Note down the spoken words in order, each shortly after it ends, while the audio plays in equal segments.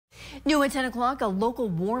New at 10 o'clock, a local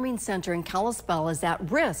warming center in Kalispell is at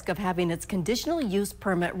risk of having its conditional use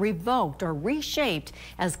permit revoked or reshaped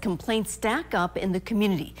as complaints stack up in the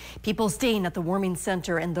community. People staying at the warming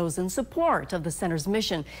center and those in support of the center's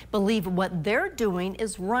mission believe what they're doing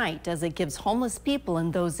is right as it gives homeless people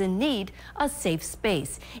and those in need a safe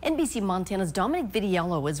space. NBC Montana's Dominic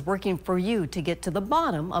Vitiello is working for you to get to the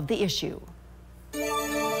bottom of the issue.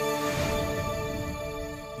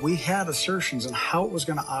 We had assertions on how it was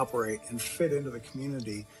going to operate and fit into the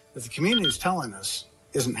community that the community is telling us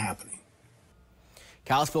isn't happening.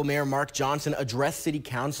 Kalispell Mayor Mark Johnson addressed City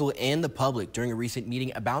Council and the public during a recent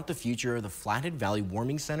meeting about the future of the Flathead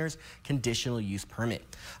Warming Center's conditional use permit.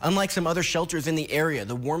 Unlike some other shelters in the area,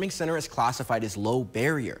 the warming center is classified as low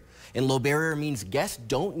barrier. And low barrier means guests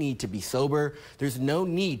don't need to be sober. There's no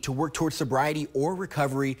need to work towards sobriety or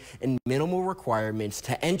recovery, and minimal requirements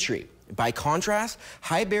to entry. By contrast,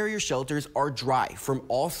 high barrier shelters are dry from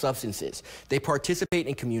all substances. They participate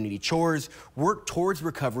in community chores, work towards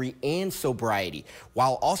recovery and sobriety,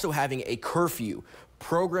 while also having a curfew,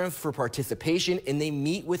 programs for participation, and they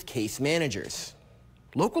meet with case managers.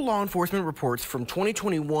 Local law enforcement reports from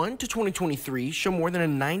 2021 to 2023 show more than a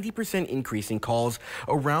 90% increase in calls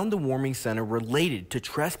around the warming center related to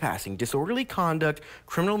trespassing, disorderly conduct,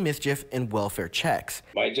 criminal mischief, and welfare checks.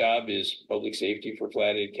 My job is public safety for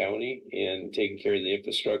Flathead County and taking care of the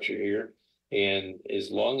infrastructure here. And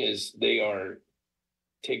as long as they are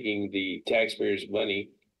taking the taxpayers' money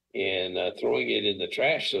and throwing it in the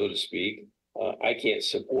trash, so to speak, I can't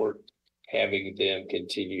support having them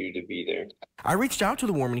continue to be there. I reached out to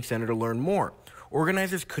the warming center to learn more.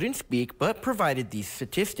 Organizers couldn't speak, but provided these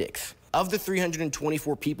statistics. Of the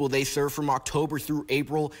 324 people they serve from October through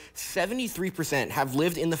April, 73% have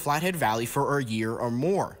lived in the Flathead Valley for a year or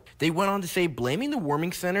more. They went on to say blaming the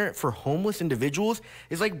warming center for homeless individuals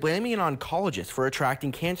is like blaming an oncologist for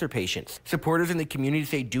attracting cancer patients. Supporters in the community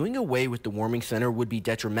say doing away with the warming center would be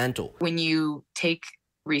detrimental. When you take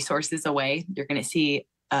resources away, you're going to see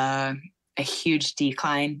a huge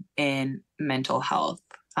decline in mental health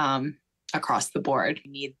across the board.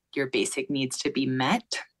 You need your basic needs to be met.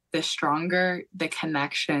 The stronger the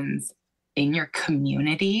connections in your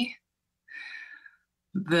community,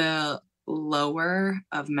 the lower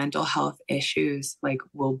of mental health issues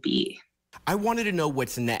will be. I wanted to know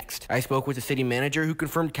what's next. I spoke with the city manager who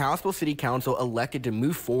confirmed Kalispell City Council elected to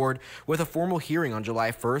move forward with a formal hearing on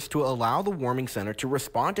July 1st to allow the warming center to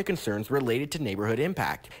respond to concerns related to neighborhood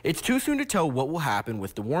impact. It's too soon to tell what will happen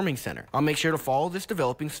with the warming center. I'll make sure to follow this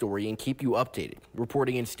developing story and keep you updated.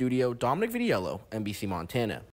 Reporting in studio, Dominic Vitiello, NBC Montana.